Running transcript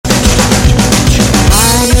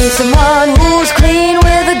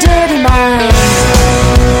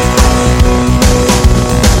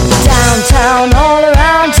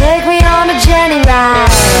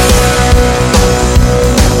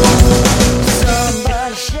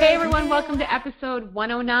welcome to episode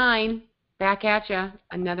 109. Back at you.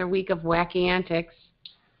 Another week of wacky antics.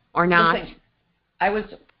 Or not.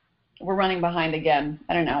 Listen, we're running behind again.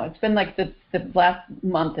 I don't know. It's been like the last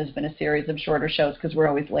month has been a series of shorter shows because we're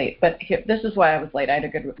always late. But this is why I was late. I had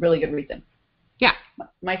a really good reason. Yeah.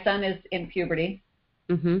 My son is in puberty.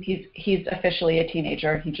 Mm-hmm. He's officially a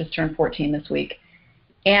teenager. He just turned 14 this week.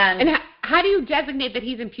 And how do you designate that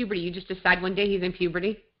he's in puberty? You just decide one day he's in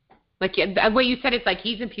puberty? Like the way you said it's like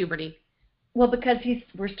he's in puberty. Well, because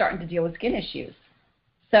we're starting to deal with skin issues.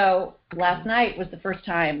 So last night was the first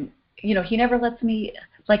time, he never lets me,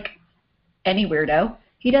 like any weirdo,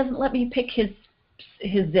 he doesn't let me pick his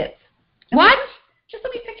zits. What? Just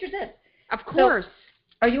let me pick your zits. Of course. So,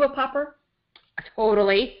 are you a popper?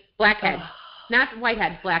 Totally. Blackheads. Not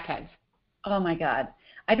whiteheads, blackheads. Oh, my God.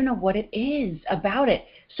 I don't know what it is about it.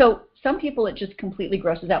 So some people it just completely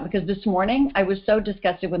grosses out because this morning I was so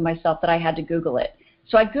disgusted with myself that I had to Google it.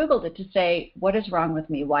 So I Googled it to say, what is wrong with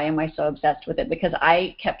me? Why am I so obsessed with it? Because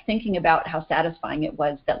I kept thinking about how satisfying it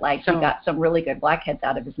was that, he got some really good blackheads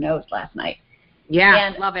out of his nose last night. Yeah,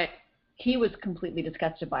 and love it. He was completely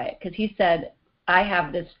disgusted by it because he said, I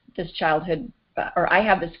have this childhood, or I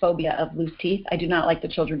have this phobia of loose teeth. I do not like the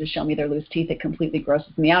children to show me their loose teeth. It completely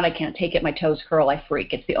grosses me out. I can't take it. My toes curl. I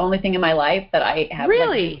freak. It's the only thing in my life that I have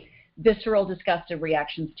visceral, disgusted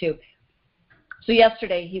reactions to. So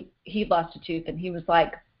yesterday he lost a tooth and he was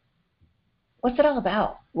like, what's it all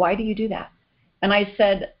about? Why do you do that? And I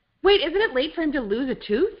said, wait, isn't it late for him to lose a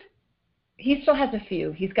tooth? He still has a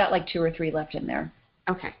few. He's got like 2 or 3 left in there.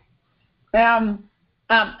 Okay.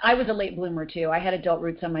 I was a late bloomer too. I had adult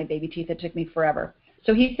roots on my baby teeth. It took me forever.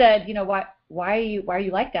 So he said, why are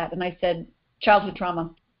you like that? And I said, childhood trauma.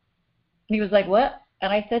 And he was like, what?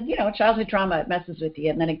 And I said, childhood trauma, it messes with you,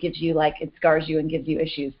 and then it gives you it scars you and gives you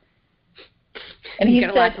issues. And you got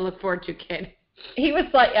a lot to look forward to, kid. He was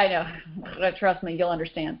like, I know, trust me, you'll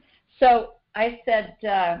understand. So I said,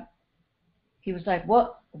 he was like,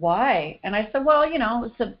 what? Why? And I said, well,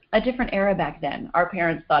 it's a different era back then. Our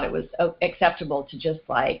parents thought it was acceptable to just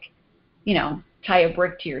tie a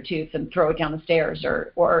brick to your tooth and throw it down the stairs,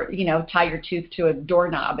 or tie your tooth to a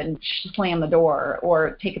doorknob and slam the door,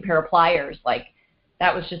 or take a pair of pliers.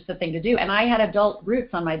 That was just the thing to do. And I had adult roots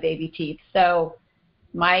on my baby teeth, so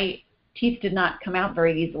my teeth did not come out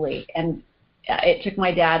very easily, and it took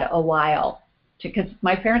my dad a while because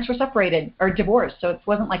my parents were separated or divorced, so it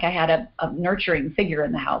wasn't like I had a nurturing figure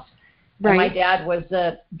in the house. Right. And my dad was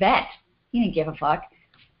a vet. He didn't give a fuck.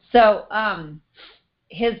 So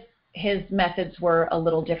his methods were a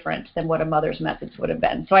little different than what a mother's methods would have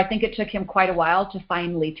been. So I think it took him quite a while to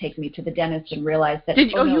finally take me to the dentist and realize that.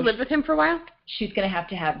 You lived with him for a while? She's going to have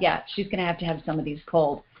to have some of these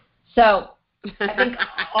cold. So I think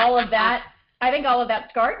all of that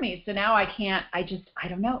scarred me. So now I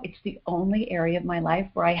don't know. It's the only area of my life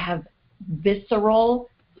where I have visceral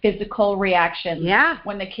physical reactions. Yeah.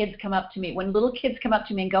 When the kids come up to me, when little kids come up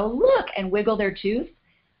to me and go, look, and wiggle their tooth,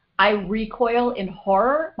 I recoil in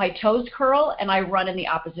horror, my toes curl, and I run in the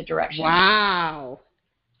opposite direction. Wow.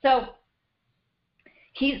 So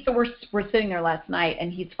we're sitting there last night,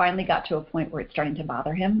 and he's finally got to a point where it's starting to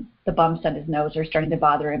bother him. The bumps on his nose are starting to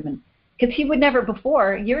bother him, and because he would never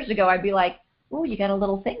before. Years ago, I'd be like, "Oh, you got a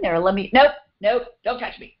little thing there. Nope, don't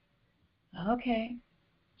touch me." Okay.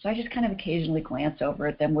 So I just kind of occasionally glance over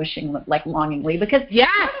at them, wishing, longingly, because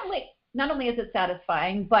not only is it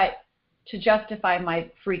satisfying, but to justify my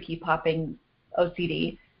freaky popping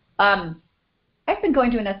OCD, I've been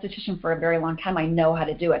going to an esthetician for a very long time. I know how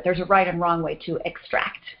to do it. There's a right and wrong way to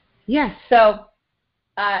extract. Yes. So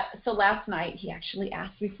last night he actually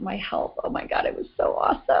asked me for my help. Oh my God, it was so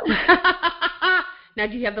awesome. Now,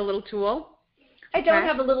 do you have the little tool? I don't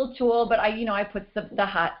have a little tool, but I put the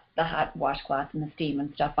hot washcloth and the steam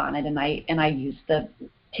and stuff on it, and I used the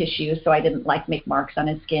tissue so I didn't make marks on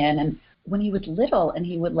his skin. And when he was little, and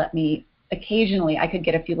he would let me occasionally, I could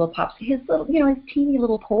get a few little pops. His little, his teeny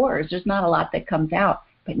little pores. There's not a lot that comes out.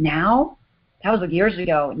 But now, that was years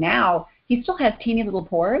ago. Now he still has teeny little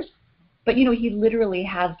pores, but he literally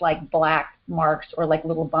has black marks or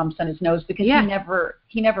little bumps on his nose because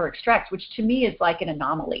he never extracts, which to me is an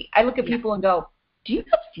anomaly. I look at people and go, do you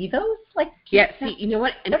not see those? See, you know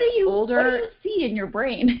what? What do you see in your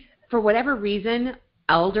brain? For whatever reason,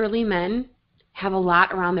 elderly men have a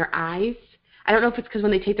lot around their eyes. I don't know if it's because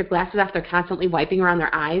when they take their glasses off, they're constantly wiping around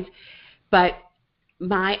their eyes. But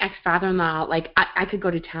my ex-father-in-law, I could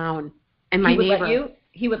go to town, and my neighbor.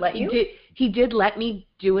 He would let you? He did let me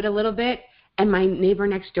do it a little bit, and my neighbor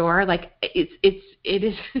next door, it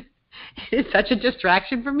is such a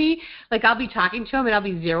distraction for me. I'll be talking to him, and I'll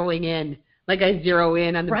be zeroing in. I zero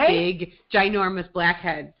in on the big, ginormous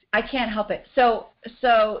blackheads. I can't help it. So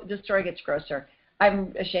the story gets grosser.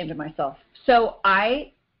 I'm ashamed of myself. So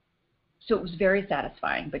it was very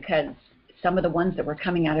satisfying because some of the ones that were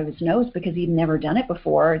coming out of his nose, because he'd never done it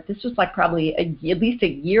before, this was like probably at least a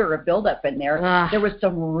year of buildup in there. There was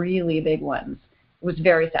some really big ones. It was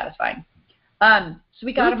very satisfying. So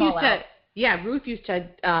we got them all out. Yeah, Ruth used to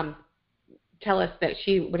tell us that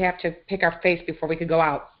she would have to pick our face before we could go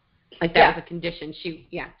out. Like that was a condition.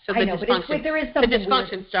 So I know, but there is something the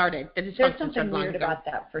dysfunction weird. started. There's something weird about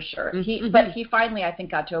that for sure. Mm-hmm. But he finally, I think,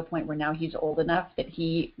 got to a point where now he's old enough that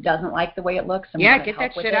he doesn't like the way it looks. And get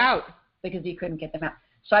that shit out. Because he couldn't get them out.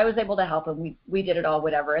 So I was able to help him. We did it all,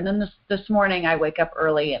 whatever. And then this morning I wake up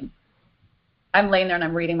early and I'm laying there and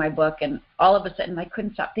I'm reading my book, and all of a sudden I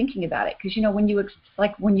couldn't stop thinking about it. Because,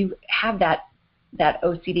 when you have that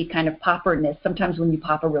OCD kind of popperness, sometimes when you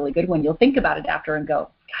pop a really good one, you'll think about it after and go,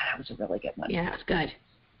 God, that was a really good one. Yeah, it was good.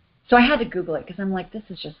 So I had to Google it because I'm like, this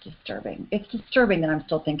is just disturbing. It's disturbing that I'm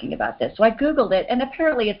still thinking about this. So I Googled it, and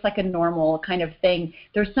apparently it's like a normal kind of thing.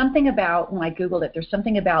 There's something about, when I Googled it, there's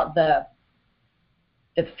something about the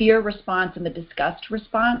fear response and the disgust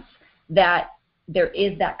response that there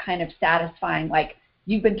is that kind of satisfying, like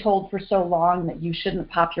you've been told for so long that you shouldn't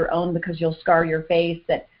pop your own because you'll scar your face,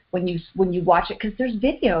 that when you watch it, because there's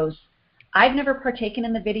videos. I've never partaken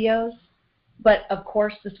in the videos, but of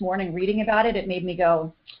course this morning reading about it, it made me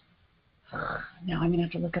go, now I'm going to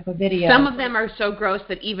have to look up a video. Some of them are so gross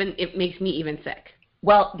that it makes me even sick.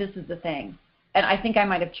 Well, this is the thing. And I think I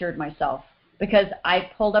might have cured myself because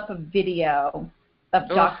I pulled up a video of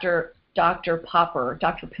Dr. Popper,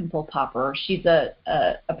 Dr. Pimple Popper. She's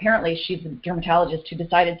apparently she's a dermatologist who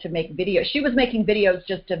decided to make videos. She was making videos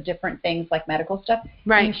just of different things like medical stuff.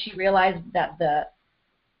 Right. And she realized that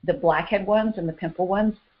the blackhead ones and the pimple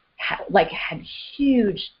ones had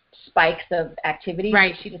huge spikes of activity.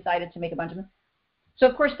 Right. So she decided to make a bunch of them. So,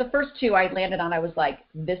 of course, the first two I landed on, I was like,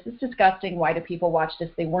 this is disgusting. Why do people watch this?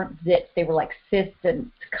 They weren't zits. They were like cysts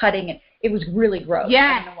and cutting. And it was really gross.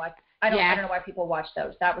 Yeah. I don't know why people watch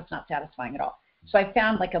those. That was not satisfying at all. So I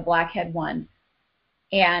found like a blackhead one,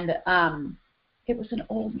 and it was an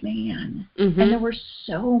old man. Mm-hmm. And there were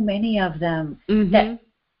so many of them mm-hmm. that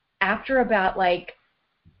after about like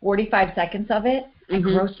 45 seconds of it, I mm-hmm.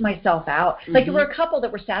 grossed myself out. Mm-hmm. Like there were a couple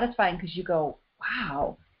that were satisfying because you go,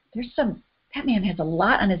 wow, that man has a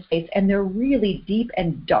lot on his face, and they're really deep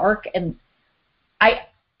and dark, and I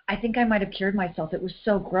think I might have cured myself. It was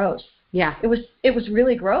so gross. Yeah. It was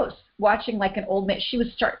really gross watching like an old man.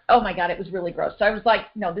 Oh my God, it was really gross. So I was like,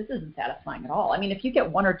 no, this isn't satisfying at all. I mean, if you get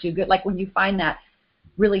one or two good, like when you find that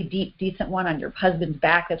really deep, decent one on your husband's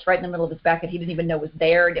back that's right in the middle of his back that he didn't even know was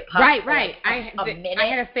there, and it popped right. Like a minute. I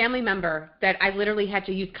had a family member that I literally had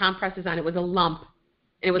to use compresses on. It was a lump.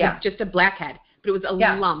 And it was just a blackhead, but it was a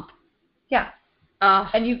lump. Yeah.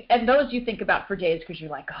 And those you think about for days because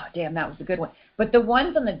you're like, oh, damn, that was a good one. But the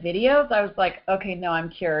ones on the videos, I was like, okay, no, I'm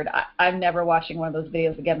cured. I'm never watching one of those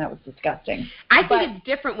videos again. That was disgusting. I think it's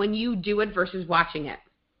different when you do it versus watching it.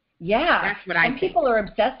 Yeah. That's what I think. And people are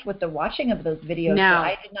obsessed with the watching of those videos. No.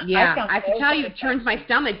 I did not, yeah. I have to tell you, it turns my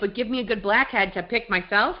stomach, but give me a good blackhead to pick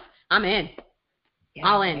myself, I'm in. Yeah,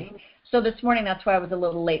 all in. Right? So this morning, that's why I was a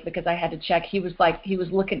little late, because I had to check. He was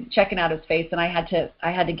checking out his face, and I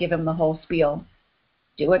had to give him the whole spiel.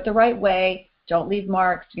 Do it the right way. Don't leave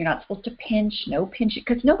marks. You're not supposed to pinch. No pinching.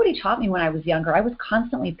 Because nobody taught me when I was younger. I was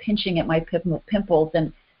constantly pinching at my pimples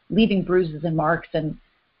and leaving bruises and marks. And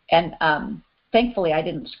thankfully, I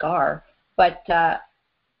didn't scar. But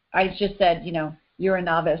I just said, you're a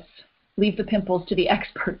novice. Leave the pimples to the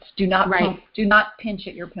experts. Do not pinch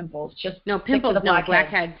at your pimples. Just no pimples. No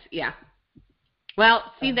blackheads. Yeah. Well,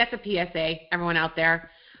 see, that's a PSA. Everyone out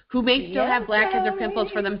there who may still have blackheads or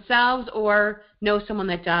pimples for themselves, or know someone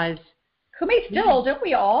that does. Who may still, don't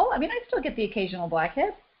we all? I mean, I still get the occasional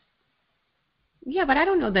blackhead. Yeah, but I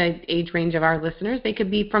don't know the age range of our listeners. They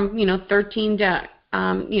could be from, 13 to,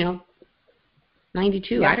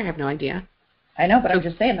 92. Yeah. I have no idea. I know, but I'm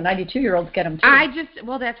just saying the 92-year-olds get them too.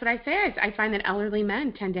 That's what I say. I find that elderly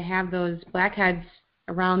men tend to have those blackheads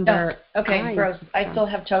around their eyes. Gross. I still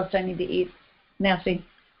have toast I need to eat. Nasty.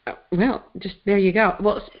 Well, just there you go.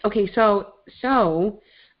 Well, okay, so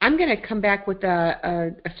I'm going to come back with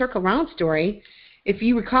a circle round story. If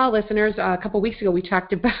you recall, listeners, a couple of weeks ago we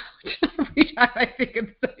talked about every time I think of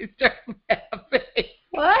this, I start laughing.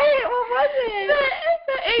 What was it?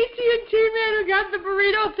 The AT&T man who got the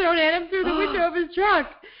burrito thrown at him through the window of his truck.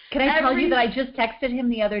 Can I tell you that I just texted him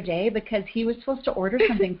the other day because he was supposed to order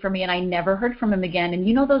something for me and I never heard from him again. And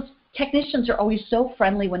those technicians are always so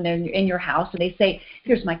friendly when they're in your house and they say,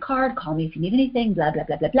 here's my card, call me if you need anything, blah, blah,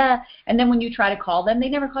 blah, blah, blah. And then when you try to call them, they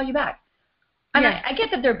never call you back. And Yeah. I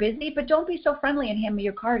get that they're busy, but don't be so friendly and hand me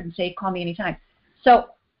your card and say, call me anytime. So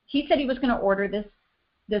he said he was going to order this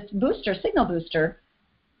booster, signal booster,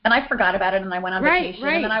 and I forgot about it, and I went on vacation,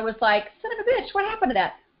 and then I was like, son of a bitch, what happened to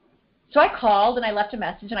that? So I called, and I left a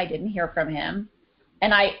message, and I didn't hear from him.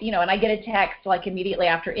 And I get a text like immediately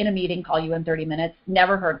after, in a meeting, call you in 30 minutes.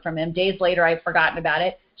 Never heard from him. Days later, I'd forgotten about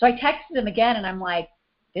it. So I texted him again, and I'm like,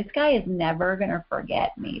 this guy is never going to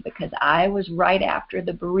forget me because I was right after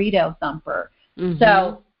the burrito thumper. Mm-hmm.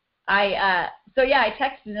 So I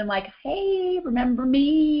texted him like, hey, remember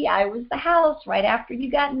me? I was the house right after you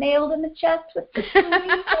got nailed in the chest with the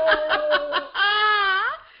burrito.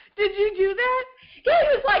 Did you do that? Yeah,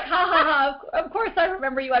 he was like, ha, ha, ha. Of course I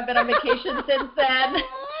remember you. I've been on vacation since then.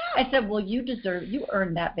 I said, well, you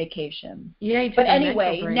earned that vacation. Yeah, but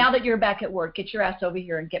anyway, now that you're back at work, get your ass over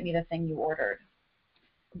here and get me the thing you ordered.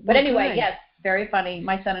 But anyway, good. yes, very funny.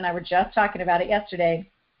 My son and I were just talking about it yesterday.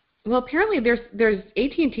 Well, apparently there's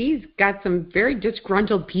AT&T's got some very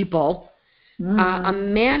disgruntled people. Mm. A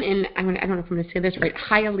man in, I don't know if I'm going to say this right,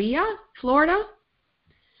 Hialeah, Florida.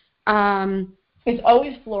 It's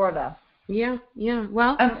always Florida. Yeah.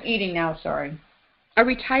 Well, I'm eating now, sorry. a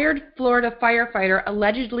retired Florida firefighter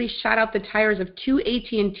allegedly shot out the tires of two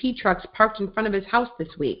AT&T trucks parked in front of his house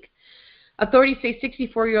this week. Authorities say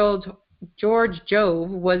 64-year-old George Jove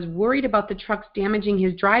was worried about the trucks damaging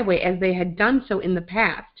his driveway as they had done so in the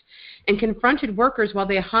past and confronted workers while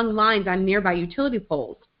they hung lines on nearby utility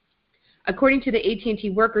poles. According to the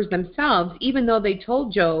AT&T workers themselves, even though they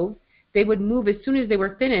told Jove they would move as soon as they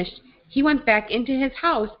were finished, he went back into his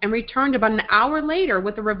house and returned about an hour later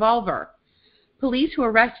with a revolver. Police who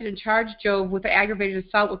arrested and charged Jove with aggravated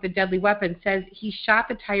assault with a deadly weapon says he shot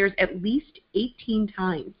the tires at least 18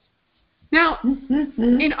 times. Now,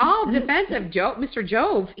 in all defense of Mr.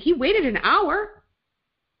 Jove, he waited an hour.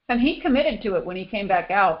 And he committed to it when he came back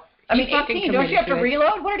out. I mean, 18, don't you have to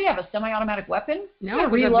reload? What did he have, a semi-automatic weapon? No, it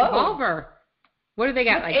was a revolver. What do they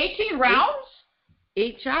got? Like 18 rounds?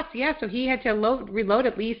 8 shots, yeah. So he had to reload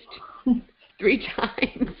at least 3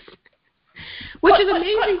 times. Which is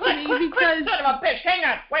amazing to me because... Son of a bitch, hang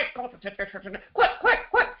on. Wait, quick.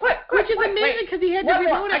 Which is amazing because he had to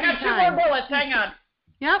reload every time. I got 2 more bullets, hang on.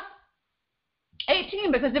 Yep.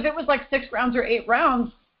 18, because if it was like 6 rounds or 8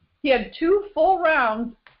 rounds, he had 2 full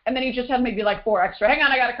rounds, and then he just had maybe like 4 extra. Hang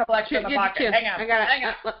on, I got a couple extra in the pocket. Hang on. Hang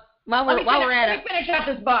on. While we're at it. Let me finish out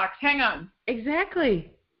this box. Hang on.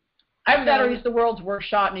 Exactly. I've got he's the world's worst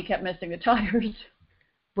shot, and he kept missing the tires.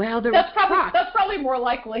 Well, that's probably more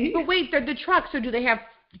likely. But wait, they're the trucks, so do they have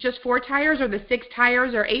just 4 tires or the 6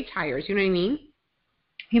 tires or 8 tires? You know what I mean?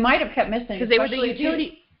 He might have kept missing. Because they were the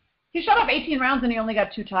utility... He shot off 18 rounds and he only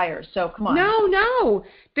got 2 tires, so come on. No.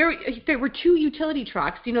 There were 2 utility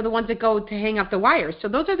trucks, the ones that go to hang up the wires. So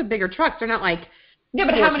those are the bigger trucks. They're not like Yeah,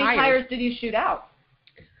 but how many tires did he shoot out?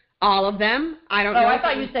 All of them. I don't know. Oh, I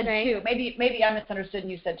thought you said 2. Maybe I misunderstood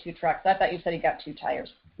and you said 2 trucks. I thought you said he got 2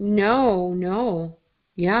 tires. No.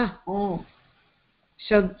 Yeah. Oh.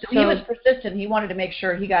 So he was persistent. He wanted to make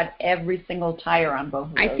sure he got every single tire on both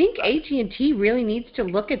of those. I think AT&T really needs to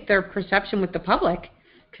look at their perception with the public.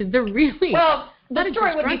 Because they're really... Well, the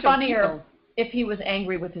story would be funnier if he was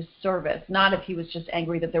angry with his service, not if he was just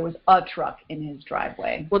angry that there was a truck in his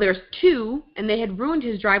driveway. Well, there's 2, and they had ruined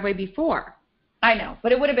his driveway before. I know,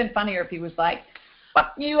 but it would have been funnier if he was like,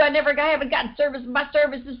 fuck you, I haven't gotten service, my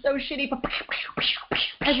service is so shitty.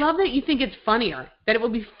 I love that you think it's funnier, that it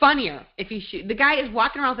would be funnier if the guy is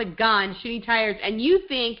walking around with a gun, shooting tires, and you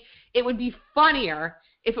think it would be funnier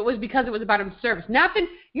if it was because it was about his service.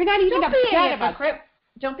 You're not even upset about it.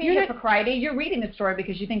 Don't be a hypocrite. You're reading the story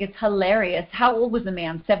because you think it's hilarious. How old was the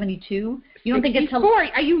man? 72? You don't think it's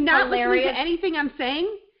hilarious? Are you not listening to anything I'm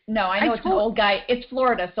saying? No, I know it's an old guy. It's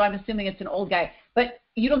Florida, so I'm assuming it's an old guy. But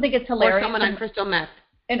you don't think it's hilarious? Or someone on crystal meth.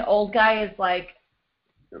 An old guy is like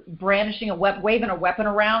brandishing waving a weapon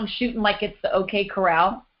around, shooting like it's the OK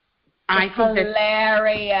Corral. It's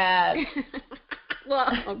hilarious.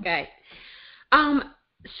 Well, okay.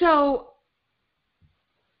 So...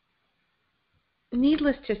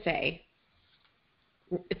 Needless to say,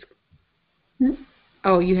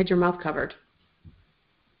 Oh, you had your mouth covered.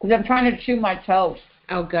 Because I'm trying to chew my toast.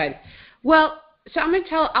 Oh, good. Well, so I'm going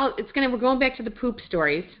to we're going back to the poop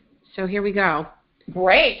stories. So here we go.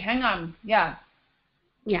 Great. Hang on. Yeah.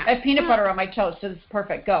 Yeah. I have peanut butter on my toast, so this is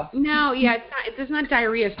perfect. Go. No, yeah, it's not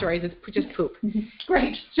diarrhea stories. It's just poop.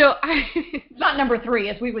 Great. So it's not number 3,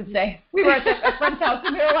 as we would say. We were at a friend's house,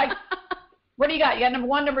 and we were like, what do you got? You got number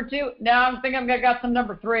 1, number 2? No, I think I've got some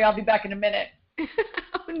number 3. I'll be back in a minute.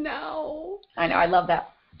 Oh, no. I know. I love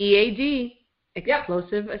that. EAD,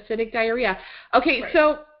 explosive acidic diarrhea. Okay, right.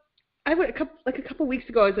 So I went a couple weeks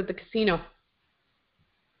ago. I was at the casino,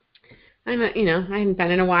 I hadn't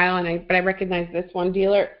been in a while, but I recognized this one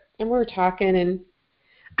dealer, and we were talking, and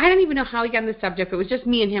I don't even know how he got on the subject. It was just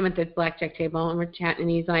me and him at the blackjack table, and we're chatting,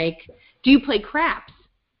 and he's like, "Do you play craps?"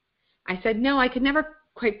 I said, "No, I could never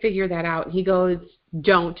quite figure that out." And he goes,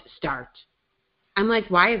 "Don't start." I'm like,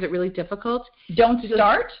 "Why? Is it really difficult?" Don't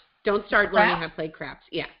start? Don't start learning how to play craps.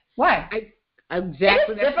 Yeah. Why?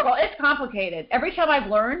 Exactly. It's difficult. It's complicated. Every time I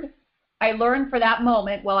learn for that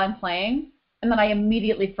moment while I'm playing, and then I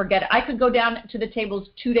immediately forget it. I could go down to the tables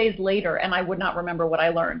 2 days later, and I would not remember what I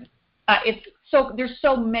learned. There's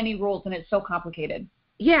so many rules, and it's so complicated.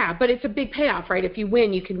 Yeah, but it's a big payoff, right? If you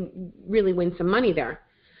win, you can really win some money there.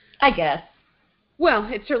 I guess. Well,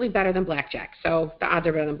 it's certainly better than blackjack, so the odds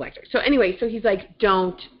are better than blackjack. So anyway, so he's like,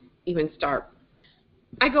 "Don't even start."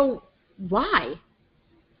 I go, "Why?"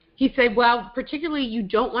 He said, "Well, particularly you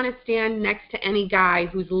don't want to stand next to any guy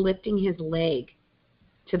who's lifting his leg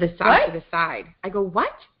to the side. What? To the side." I go,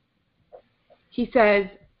 "What?" He says,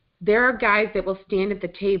 "There are guys that will stand at the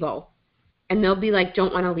table, and they'll be like,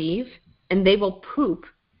 'Don't want to leave,' and they will poop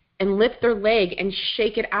and lift their leg and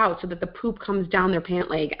shake it out so that the poop comes down their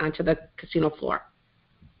pant leg onto the casino floor."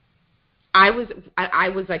 I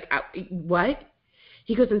was like, "What?"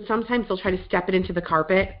 He goes, "And sometimes they'll try to step it into the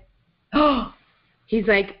carpet." He's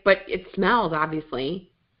like, "But it smells,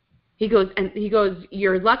 obviously." He goes,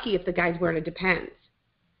 "You're lucky if the guy's wearing a Depends.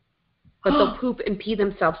 But they'll poop and pee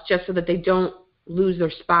themselves just so that they don't lose their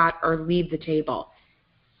spot or leave the table."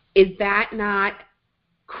 Is that not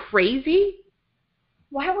crazy?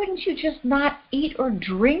 Why wouldn't you just not eat or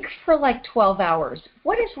drink for like 12 hours?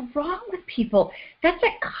 What is wrong with people? That's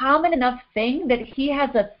a common enough thing that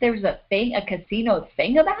there's a casino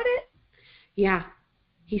thing about it? Yeah.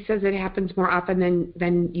 He says it happens more often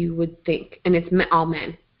than you would think. And it's all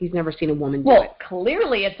men. He's never seen a woman do it. Well,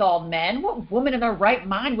 clearly it's all men. What woman in their right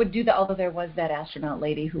mind would do that? Although there was that astronaut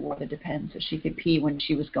lady who wore the Depends so she could pee when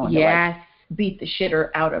she was going to beat the shitter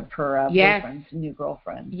out of her boyfriend's new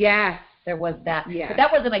girlfriend. Yes. There was that. Yes. But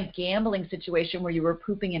that wasn't a gambling situation where you were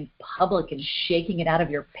pooping in public and shaking it out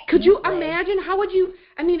of your pants. Could you imagine? How would you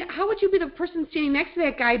be the person standing next to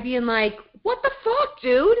that guy being like, "What the fuck,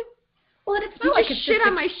 dude? Well, and it's not like it's it's shit just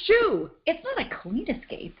on my shoe." It's not a clean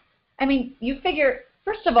escape. I mean, you figure,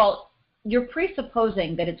 first of all, you're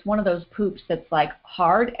presupposing that it's one of those poops that's like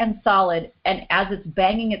hard and solid, and as it's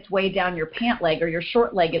banging its way down your pant leg or your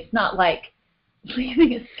short leg, it's not like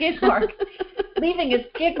leaving a skid mark,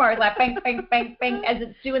 like bang, bang, bang, bang, as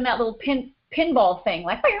it's doing that little pinball thing,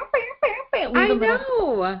 like bang, bang, bang, bang. I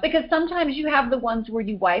know. Because sometimes you have the ones where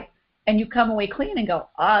you wipe and you come away clean and go,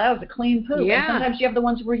 that was a clean poop. Yeah. And sometimes you have the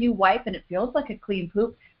ones where you wipe and it feels like a clean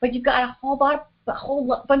poop, but you've got a whole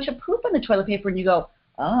bunch of poop on the toilet paper, and you go,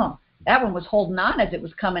 that one was holding on as it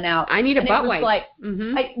was coming out. I need a butt wipe. Like,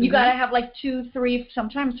 you got to have like 2, 3,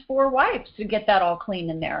 sometimes 4 wipes to get that all clean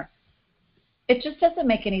in there. It just doesn't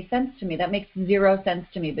make any sense to me. That makes zero sense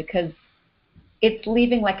to me because it's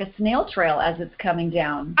leaving like a snail trail as it's coming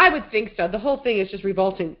down. I would think so. The whole thing is just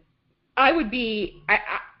revolting. I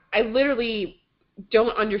literally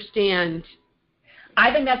don't understand.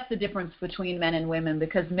 I think that's the difference between men and women,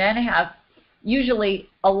 because men have, usually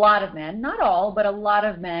a lot of men, not all, but a lot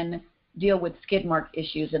of men deal with skid mark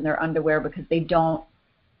issues in their underwear because they don't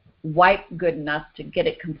wipe good enough to get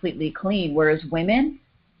it completely clean, whereas women,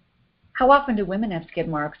 how often do women have skid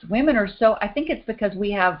marks? Women are I think it's because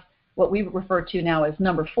we have what we refer to now as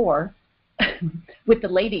number 4 with the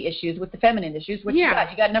lady issues, with the feminine issues. What you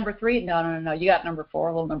got? You got number 3? No. You got number 4,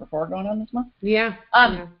 a little number 4 going on this month? Yeah.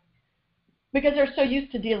 Because they're so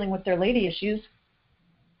used to dealing with their lady issues.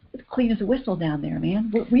 It's clean as a whistle down there,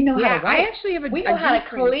 man. We know how to wipe. I actually have we know how to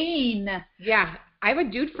clean. Yeah. I have a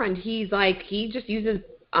dude friend. He's like, he just uses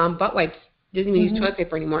butt wipes. Doesn't even use toilet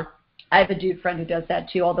paper anymore. I have a dude friend who does that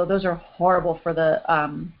too, although those are horrible for the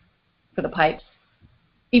pipes.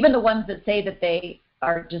 Even the ones that say that they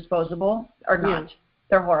are disposable are not. Yeah.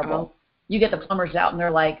 They're horrible. You get the plumbers out and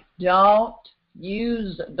they're like, "Don't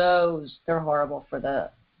use those. They're horrible for the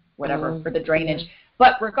for the drainage."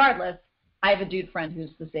 But regardless, I have a dude friend who's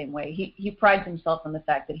the same way. He prides himself on the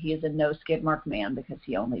fact that he is a no skid mark man because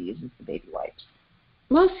he only uses the baby wipes.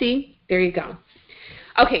 Well, see, there you go.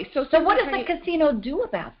 Okay, so what does the casino do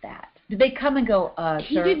about that? Did they come and go,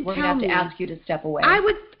 "Sir, we're going to have to ask you to step away"? I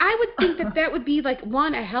would think that would be like,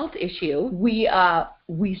 one, a health issue. We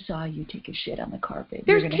saw you take a shit on the carpet.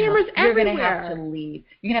 There's cameras everywhere. You're going to have to leave.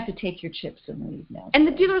 You're going to have to take your chips and leave now. And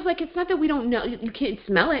the dealer's like, "It's not that we don't know. You can't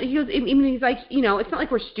smell it." He goes, he's like, "It's not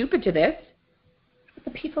like we're stupid to this." But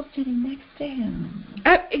the people sitting next to him.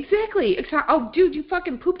 Exactly. Oh, dude, you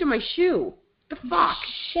fucking pooped in my shoe. The fuck?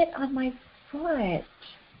 Shit on my foot.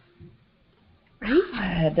 Right?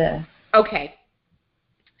 God. Okay.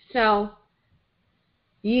 So,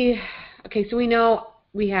 yeah. Okay, so we know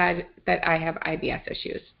that I have IBS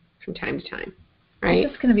issues from time to time, right?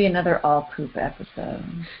 Is this going to be another all poop episode?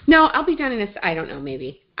 No, I'll be done in this. I don't know,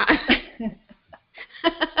 maybe.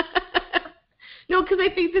 No, because I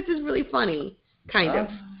think this is really funny, kind of,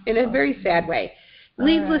 in a very sad way.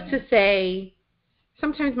 Needless to say,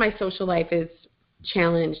 sometimes my social life is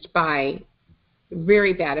challenged by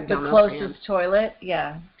very bad abdominal cramps. The closest toilet,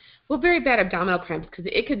 yeah. Well, very bad abdominal cramps because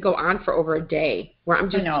it could go on for over a day where I'm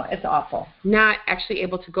just it's awful. Not actually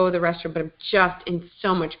able to go to the restroom, but I'm just in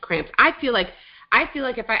so much cramps. I feel like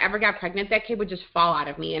if I ever got pregnant, that kid would just fall out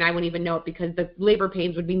of me and I wouldn't even know it because the labor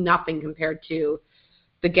pains would be nothing compared to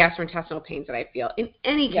the gastrointestinal pains that I feel. In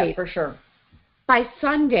any case, yeah, for sure. By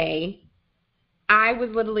Sunday, I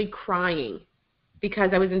was literally crying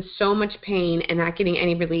because I was in so much pain and not getting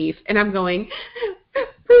any relief. And I'm going,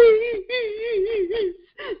 please,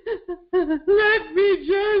 let me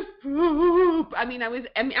just poop. I'm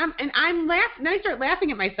laughing. Then I start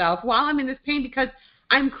laughing at myself while I'm in this pain because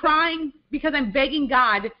I'm crying because I'm begging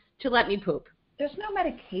God to let me poop. There's no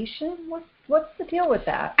medication? What's the deal with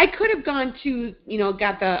that? I could have gone to,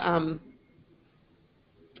 got the,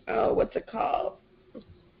 what's it called?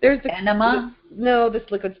 There's the enema? This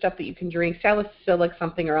liquid stuff that you can drink. Salicylic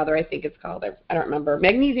something or other, I think it's called. I don't remember.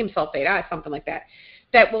 Magnesium sulfate, something like that.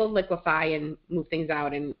 That will liquefy and move things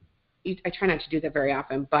out. And I try not to do that very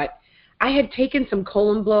often. But I had taken some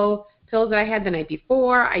colon blow pills that I had the night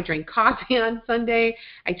before. I drank coffee on Sunday.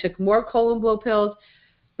 I took more colon blow pills.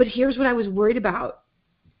 But here's what I was worried about.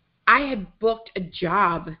 I had booked a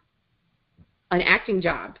job, an acting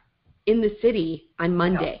job, in the city on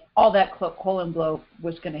Monday. All that colon blow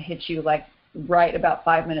was going to hit you like right about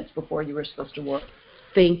 5 minutes before you were supposed to work.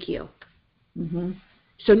 Thank you. Mm-hmm.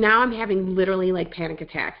 So now I'm having literally like panic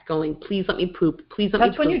attacks going, please let me poop. Please let me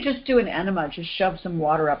poop. That's when you just do an enema. Just shove some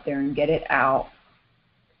water up there and get it out.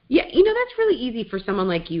 Yeah, that's really easy for someone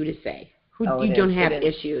like you to say. You don't have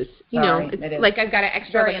issues. It's like I've got an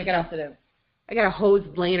extra. Very insensitive. I got a hose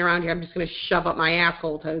laying around here. I'm just going to shove up my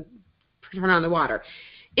asshole to turn on the water.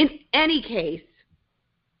 In any case,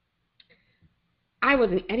 I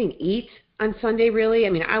didn't eat on Sunday really.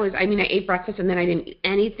 I ate breakfast and then I didn't eat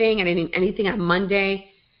anything. I didn't eat anything on Monday.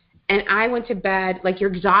 And I went to bed like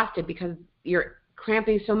you're exhausted because you're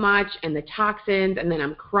cramping so much and the toxins, and then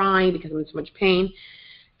I'm crying because I'm in so much pain.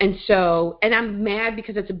 And I'm mad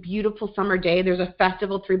because it's a beautiful summer day. There's a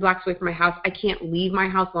festival 3 blocks away from my house. I can't leave my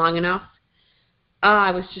house long enough.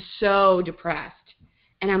 I was just so depressed.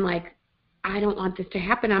 And I'm like, I don't want this to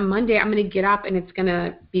happen on Monday. I'm going to get up and it's going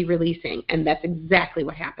to be releasing. And that's exactly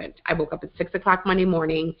what happened. I woke up at 6 o'clock Monday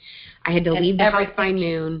morning. I had to leave the house by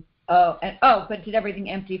noon. But did everything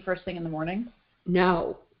empty first thing in the morning?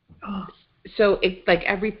 No. So it's like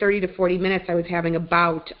every 30 to 40 minutes I was having a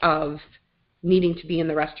bout of needing to be in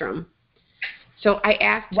the restroom. So I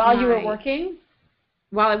asked While you were working?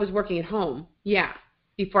 While I was working at home, yeah,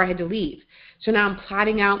 before I had to leave. So now I'm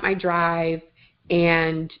plotting out my drive,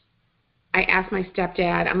 and I asked my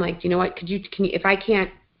stepdad, I'm like, you know what, can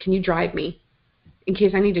you drive me in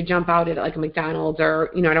case I need to jump out at like a McDonald's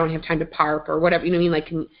or, I don't have time to park or whatever,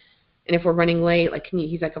 and if we're running late, like,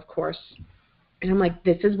 he's like, of course. And I'm like,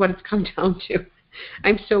 this is what it's come down to.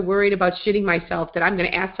 I'm so worried about shitting myself that I'm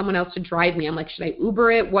going to ask someone else to drive me. I'm like, should I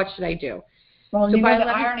Uber it? What should I do? Well, the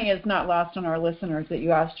irony is not lost on our listeners that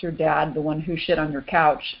you asked your dad, the one who shit on your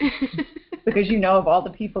couch, because of all the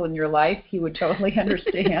people in your life, he would totally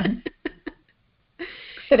understand.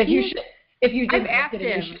 That if you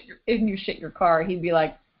shit your car, he'd be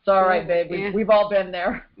like, it's all right, babe. We've all been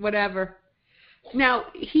there. Whatever. Now,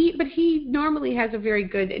 he normally has a very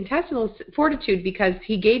good intestinal fortitude because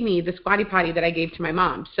he gave me the squatty potty that I gave to my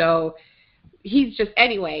mom. So he's just,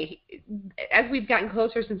 anyway, as we've gotten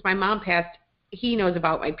closer since my mom passed, he knows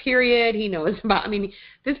about my period. He knows about,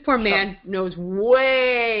 this poor man knows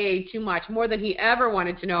way too much, more than he ever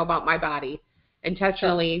wanted to know about my body,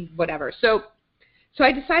 intestinally, whatever. So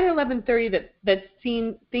I decided at 11:30 that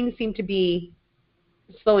things seem to be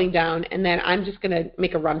slowing down, and then I'm just going to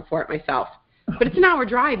make a run for it myself. But it's an hour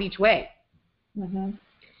drive each way. Mm-hmm.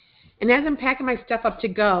 And as I'm packing my stuff up to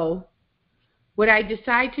go, what I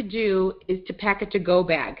decide to do is to pack a to-go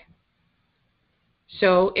bag.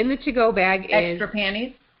 So in the to-go bag is extra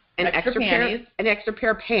panties, an extra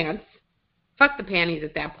pair of pants. Fuck the panties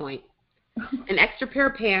at that point. An extra pair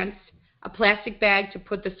of pants, a plastic bag to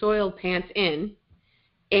put the soiled pants in,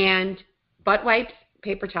 and butt wipes,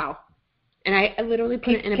 paper towel. And I literally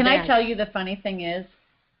put it in a bag. Can I tell you the funny thing is,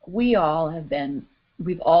 we've all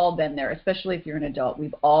been there, especially if you're an adult.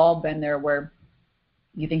 We've all been there where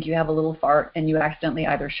you think you have a little fart and you accidentally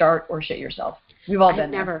either shart or shit yourself. We've all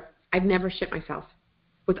been there. I've never shit myself.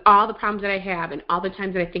 With all the problems that I have and all the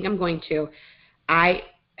times that I think I'm going to, I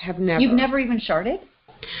have never. You've never even sharted?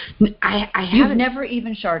 I haven't. You've never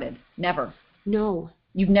even sharted? Never? No.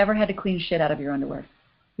 You've never had to clean shit out of your underwear?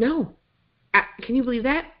 No. Can you believe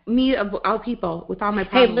that? Me, of all people, with all my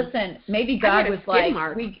problems. Hey, listen, maybe God was like,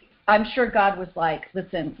 I'm sure God was like,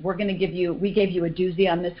 listen, we gave you a doozy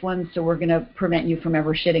on this one, so we're going to prevent you from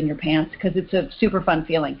ever shitting your pants, because it's a super fun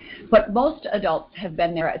feeling. But most adults have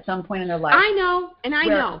been there at some point in their life. I know, and I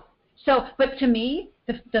know. So, but to me,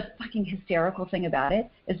 the fucking hysterical thing about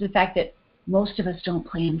it is the fact that most of us don't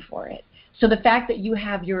plan for it. So the fact that you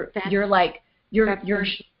have your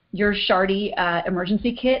shardy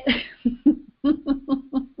emergency kit.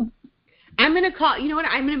 I'm going to call, you know what,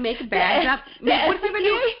 I'm going to make a bag up. What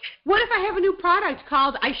if I have a new product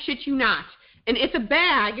called I Shit You Not? And it's a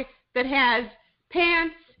bag that has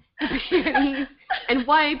pants, panties, and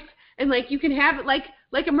wipes, and like you can have it like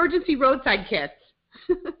emergency roadside kits.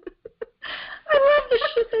 I love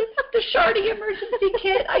the shardy emergency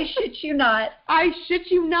kit. I Shit You Not. I Shit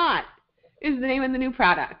You Not is the name of the new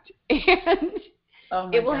product. And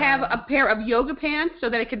it will have a pair of yoga pants so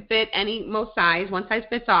that it can fit most size, one size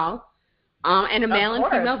fits all. And a male and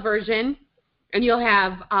female version, and you'll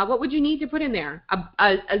have what would you need to put in there?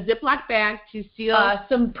 A Ziploc bag to seal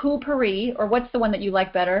some Poo-Pourri, or what's the one that you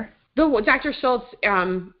like better? The Dr. Schultz.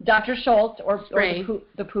 Dr. Schultz or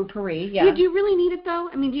the Poo-Pourri. Yeah. Do you really need it though?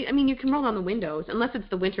 I mean, you can roll down the windows unless it's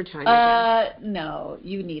the winter time. No,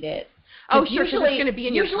 you need it. Oh, sure. Usually, it's going to be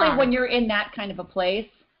in your car. Usually, when you're in that kind of a place,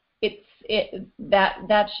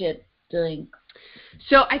 that shit stinks.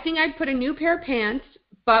 So I think I'd put a new pair of pants,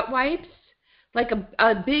 butt wipes. Like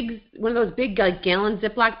a big, one of those big like gallon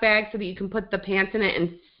Ziploc bags so that you can put the pants in it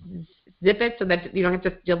and zip it so that you don't have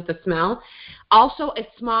to deal with the smell. Also a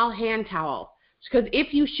small hand towel. Because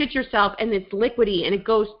if you shit yourself and it's liquidy and it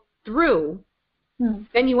goes through,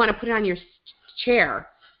 then you want to put it on your chair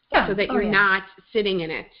so that you're not sitting in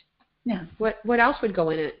it. Yeah. What else would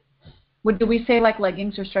go in it? Did we say like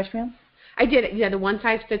leggings or stretch pants? I did. Yeah, the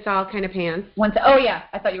one-size-fits-all kind of pants. I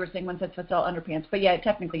thought you were saying one-size-fits-all underpants. But yeah,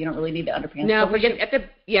 technically you don't really need the underpants. No, forgetting.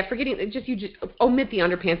 You just omit the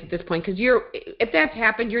underpants at this point because if that's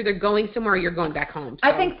happened, you're either going somewhere or you're going back home. So.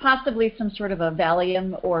 I think possibly some sort of a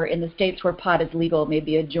Valium, or in the states where pot is legal,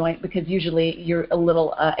 maybe a joint, because usually you're a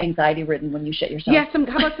little anxiety-ridden when you shit yourself. Yeah.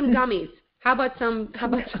 How about some gummies? How about some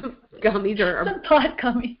gummies or some pot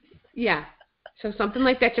gummies? Yeah. So something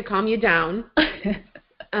like that to calm you down.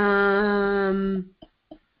 And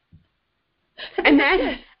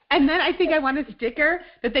then I think I want a sticker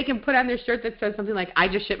that they can put on their shirt that says something like "I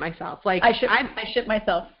just shit myself." Like I shit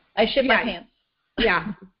myself. I shit my pants.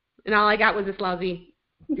 Yeah. And all I got was this lousy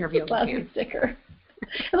sticker.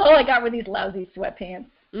 And all I got were these lousy sweatpants.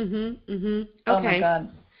 Okay. Oh my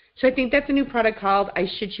God. So I think that's a new product called I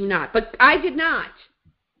Shit You Not. But I did not.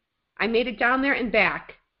 I made it down there and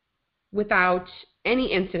back without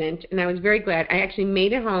any incident, and I was very glad. I actually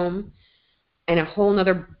made it home, and a whole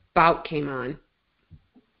nother bout came on.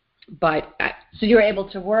 But so you were able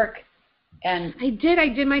to work, and I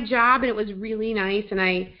did my job, and it was really nice. And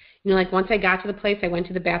I, once I got to the place, I went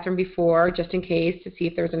to the bathroom before, just in case, to see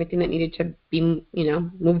if there was anything that needed to be,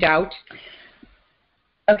 moved out.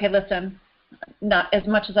 Okay, listen. Not as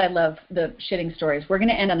much as I love the shitting stories, we're going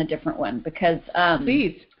to end on a different one because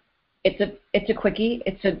please. It's a quickie.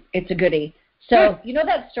 It's a goodie. So, you know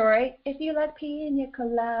that story? If you like pina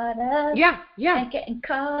coladas. Yeah. And getting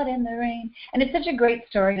caught in the rain. And it's such a great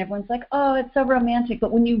story, and everyone's like, oh, it's so romantic.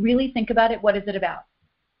 But when you really think about it, what is it about?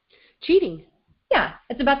 Cheating. Yeah.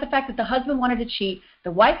 It's about the fact that the husband wanted to cheat,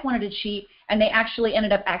 the wife wanted to cheat, and they actually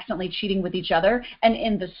ended up accidentally cheating with each other. And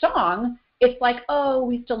in the song, it's like, oh,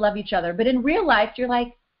 we still love each other. But in real life, you're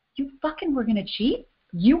like, you fucking were going to cheat?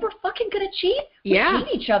 You were fucking going to cheat? We hate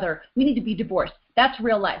each other. We need to be divorced. That's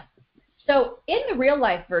real life. So in the real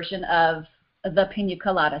life version of the Pina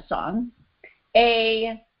Colada song,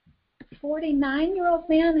 a 49-year-old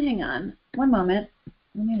man, hang on one moment,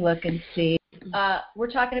 let me look and see.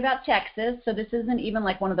 We're talking about Texas, so this isn't even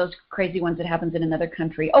like one of those crazy ones that happens in another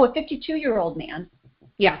country. Oh, a 52-year-old man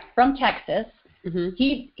from Texas. Mm-hmm.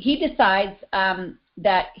 He decides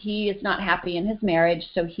that he is not happy in his marriage,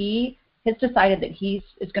 so he has decided that he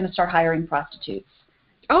is going to start hiring prostitutes.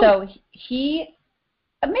 Oh. So he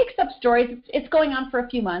makes up stories. It's going on for a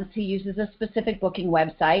few months. He uses a specific booking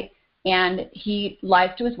website, and he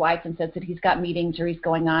lies to his wife and says that he's got meetings or he's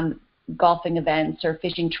going on golfing events or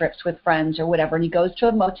fishing trips with friends or whatever, and he goes to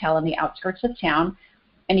a motel on the outskirts of town,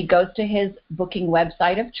 and he goes to his booking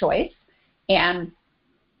website of choice, and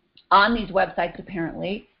on these websites,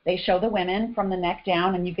 apparently, they show the women from the neck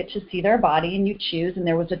down, and you get to see their body, and you choose. And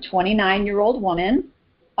there was a 29-year-old woman,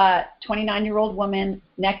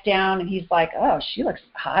 neck down, and he's like, oh, she looks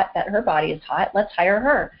hot. That her body is hot. Let's hire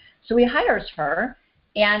her. So he hires her,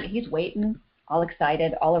 and he's waiting, all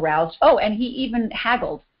excited, all aroused. Oh, and he even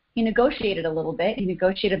haggled. He negotiated a little bit. He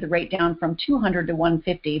negotiated the rate down from $200 to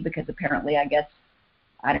 $150 because apparently, I guess,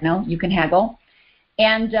 I don't know, you can haggle.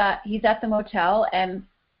 And he's at the motel, and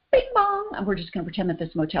bing bong. And we're just going to pretend that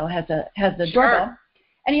this motel has a doorbell.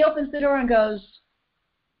 And he opens the door and goes,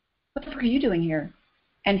 what the fuck are you doing here?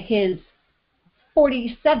 And his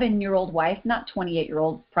 47-year-old wife, not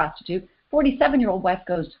 28-year-old prostitute, 47-year-old wife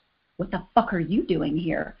goes, what the fuck are you doing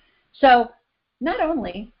here? So not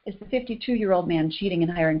only is the 52-year-old man cheating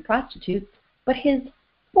and hiring prostitutes, but his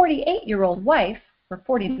 48-year-old wife, or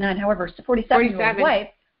 49, however, 47-year-old wife,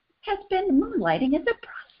 has been moonlighting as a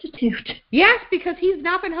prostitute. Yes, because he's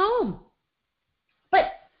not been home. But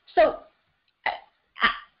so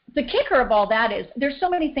the kicker of all that is there's so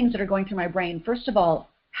many things that are going through my brain. First of all,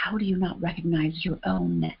 how do you not recognize your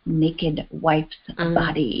own naked wife's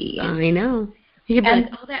body? I know. You can be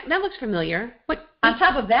like, oh, that looks familiar. What? On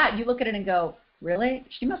top of that, you look at it and go, really?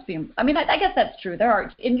 She must be. I mean, I guess that's true. There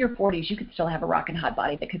are in your 40s, you could still have a rockin' hot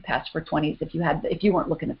body that could pass for 20s if you weren't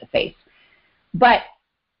looking at the face. But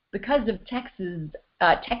because of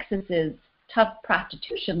Texas's tough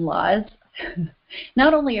prostitution laws,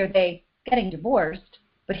 not only are they getting divorced,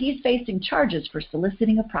 but he's facing charges for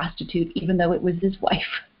soliciting a prostitute, even though it was his wife.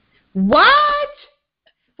 What?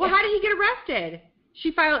 Well, how did he get arrested?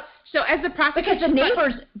 She filed. So as the prosecutor,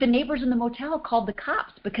 because the neighbors in the motel called the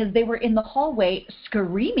cops because they were in the hallway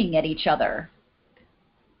screaming at each other.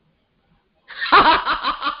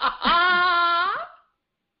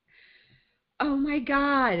 Oh my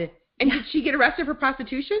God! And did she get arrested for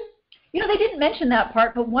prostitution? You know, they didn't mention that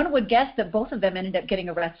part, but one would guess that both of them ended up getting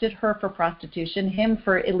arrested. Her for prostitution, him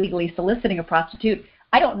for illegally soliciting a prostitute.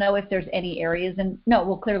 I don't know if there's any areas, and no,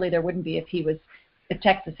 well, clearly there wouldn't be if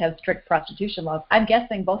Texas has strict prostitution laws. I'm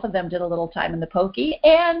guessing both of them did a little time in the pokey,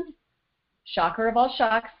 and shocker of all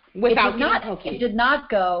shocks, without getting pokey. It did not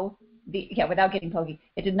go without getting pokey.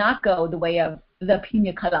 It did not go the way of the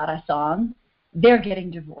Pina Colada song. They're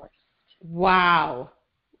getting divorced. Wow.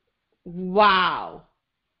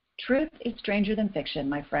 Truth is stranger than fiction,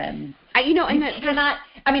 my friend.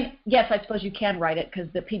 Yes, I suppose you can write it because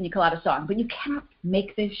the Pina Colada song, but you cannot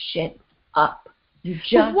make this shit up. You just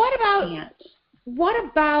can't. What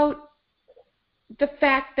about the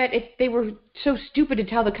fact that if they were so stupid to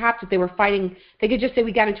tell the cops that they were fighting, they could just say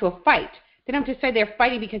we got into a fight. They don't have to say they're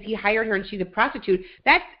fighting because he hired her and she's a prostitute.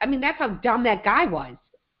 That's how dumb that guy was.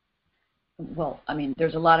 Well, I mean,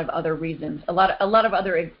 there's a lot of other reasons, a lot of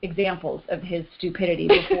other examples of his stupidity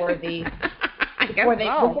before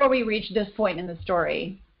before we reach this point in the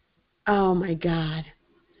story. Oh my God!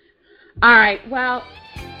 All right, well,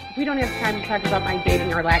 we don't have time to talk about my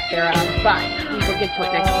dating or lack thereof, but we will get to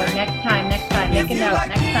it next time. Next time. Make a note.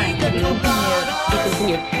 Next time. To be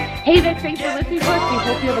continued. Hey, thanks for listening to us. We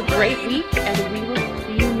hope you have a great week, and we will